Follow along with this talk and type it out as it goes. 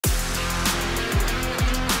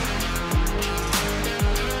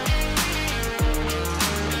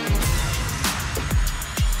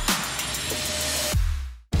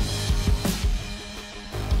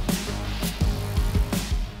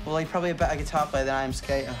Well, you're probably a better guitar player than I am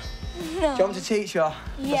skater. No. Do you want me to teach you?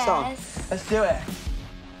 Yes. The song? Let's do it.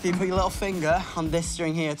 So you put your little finger on this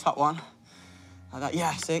string here, top one. Like that.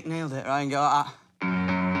 Yeah, sick, nailed it. Right, and go like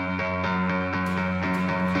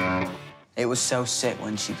that. It was so sick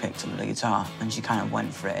when she picked up the guitar and she kind of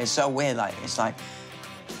went for it. It's so weird, like, it's like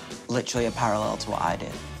literally a parallel to what I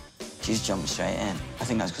did. She's jumped straight in. I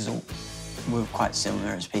think that's because we're quite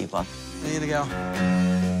similar as people. There you go.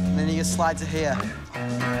 And then you can slide to here.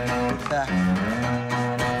 There.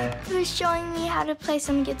 He was showing me how to play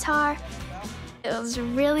some guitar. It was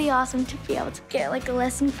really awesome to be able to get like a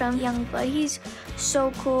lesson from Yungblud. He's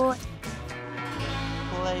so cool.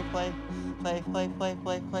 Play, play, play, play, play,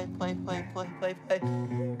 play, play, play, play, play, play, play.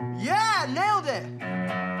 Yeah, nailed it!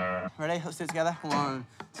 Ready? Let's do it together. 1,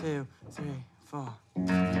 2, 3, 4.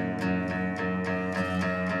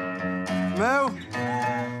 Move!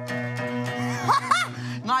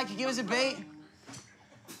 Mikey, give us a beat.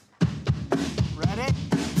 Ready?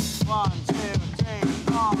 1, 2, 3,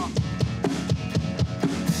 4.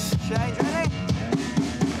 Change, ready?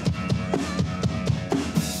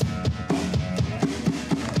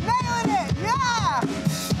 Nailing it, yeah!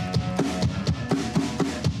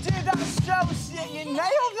 Dude, that's so sick, you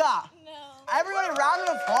nailed that! No. Everybody, round of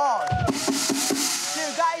applause.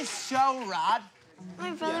 Dude, that is so rad.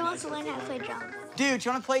 My brother wants to learn how to play drums. Dude, do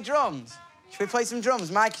you want to play drums? Should we play some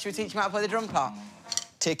drums? Mike, should we teach him how to play the drum part?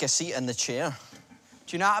 Take a seat in the chair.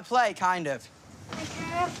 Do you know how to play, kind of? I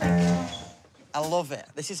kind of forget. I love it.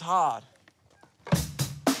 This is hard.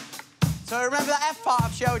 So remember that F part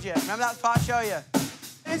I've showed you? Remember that part I showed you?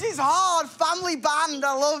 This is hard. Family band.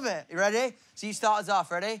 I love it. You ready? So you start us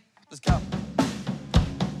off. Ready? Let's go.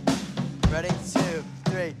 Ready? 2,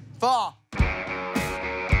 3, 4.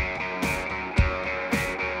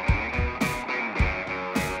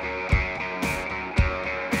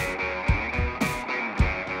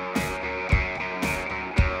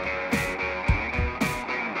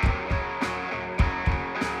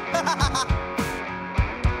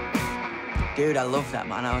 Dude, I love that,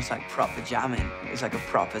 man. I was like proper jamming. It was like a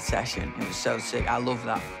proper session. It was so sick. I love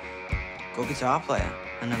that. Good guitar player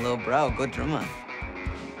and a little bro, good drummer.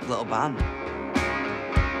 Little band.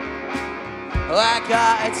 Well, I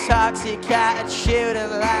got a toxic attitude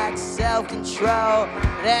and lack self-control.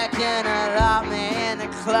 They can lock me in the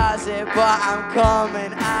closet, but I'm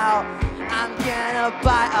coming out. I'm gonna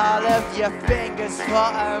bite all of your fingers, put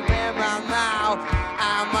them in my mouth.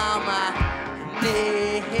 I'm on my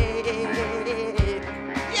knees.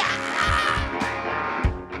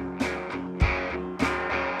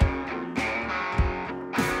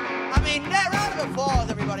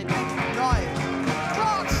 Everybody make some noise.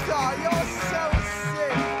 Rockstar, you're so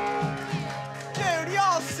sick. Dude,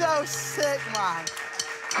 you're so sick, man.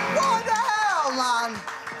 What the hell, man?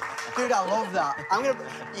 Dude, I love that.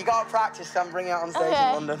 You gotta practice, so I'm bringing it out on stage in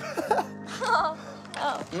London. Oh.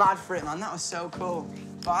 Mad for it, man. That was so cool.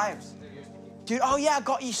 Vibes. Dude, oh yeah, I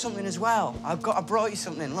got you something as well. I brought you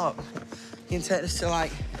something, look. You can take this to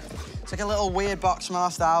like, it's like a little weird box from our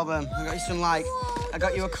last album. I got you some like, I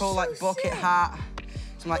got you a cool like bucket hat.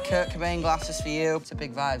 Some like Kurt Cobain glasses for you. It's a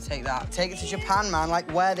big vibe, take that. Take it to Japan, man.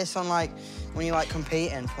 Like wear this on like, when you're like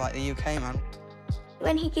competing for like the UK, man.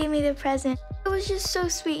 When he gave me the present, it was just so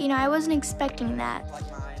sweet, you know, I wasn't expecting that. Like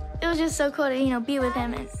mine. It was just so cool to, you know, be with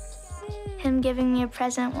him, and him giving me a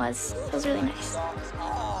present was really nice.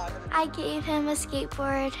 I gave him a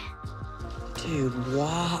skateboard. Dude,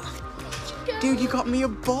 what? Dude, you got me a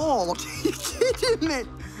board. You kidding me?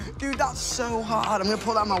 Dude, that's so hard. I'm gonna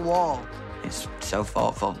put that on my wall. It's so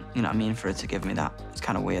thoughtful, you know what I mean, for her to give me that. It's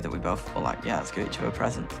kind of weird that we both were like, yeah, let's give each other a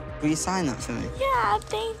present. Will you sign that for me? Yeah,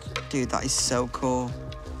 thank you. Dude, that is so cool.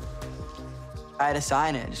 I had to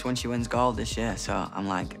sign it just when she wins gold this year, so I'm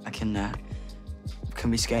like, I can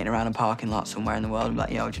be skating around a parking lot somewhere in the world and be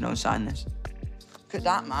like, yo, do you know, sign this. Look at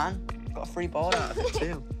that, man. Got a free board out of it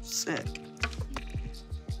too. Sick.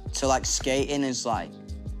 So like skating is like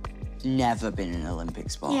never been an Olympic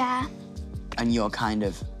sport. Yeah. And you're kind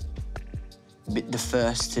of the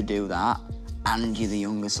first to do that, and you're the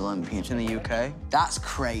youngest Olympian in the UK. That's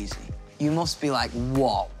crazy. You must be like,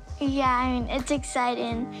 what? Yeah, I mean, it's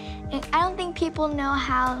exciting. I don't think people know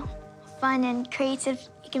how fun and creative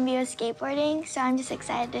it can be with skateboarding, so I'm just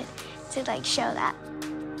excited to like show that.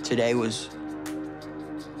 Today was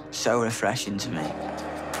so refreshing to me.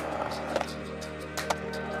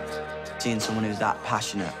 Seeing someone who's that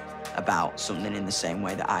passionate about something in the same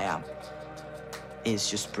way that I am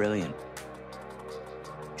is just brilliant.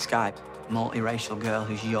 This guy, multiracial girl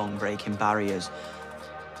who's young, breaking barriers,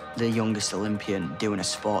 the youngest Olympian doing a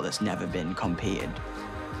sport that's never been competed.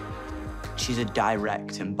 She's a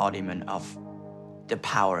direct embodiment of the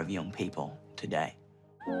power of young people today.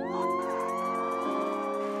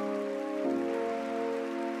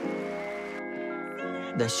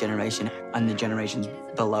 This generation and the generations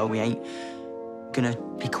below, we ain't gonna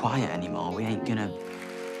be quiet anymore. We ain't gonna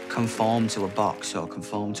conform to a box or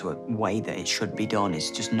conform to a way that it should be done.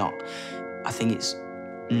 It's just not, I think it's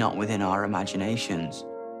not within our imaginations.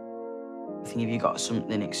 I think if you got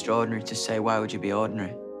something extraordinary to say, why would you be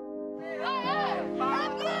ordinary?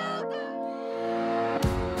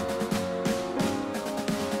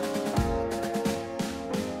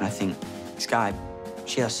 And I think Sky,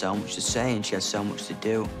 she has so much to say and she has so much to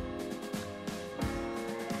do.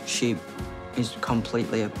 She is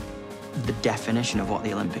completely the definition of what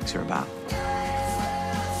the Olympics are about.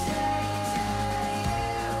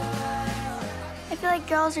 I feel like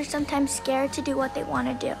girls are sometimes scared to do what they want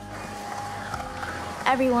to do.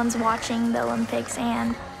 Everyone's watching the Olympics,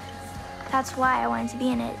 and that's why I wanted to be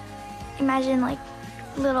in it. Imagine, like,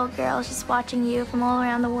 little girls just watching you from all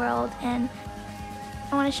around the world, and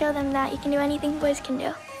I want to show them that you can do anything boys can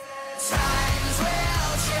do.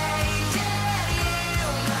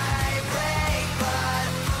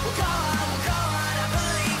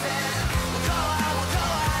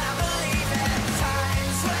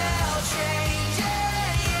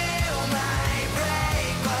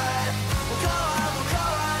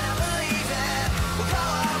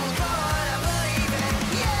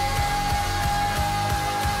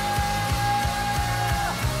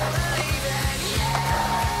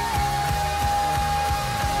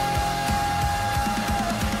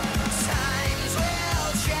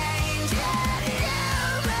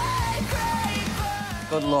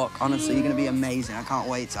 Good luck. Honestly, you're going to be amazing. I can't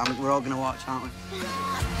wait. We're all going to watch, aren't we?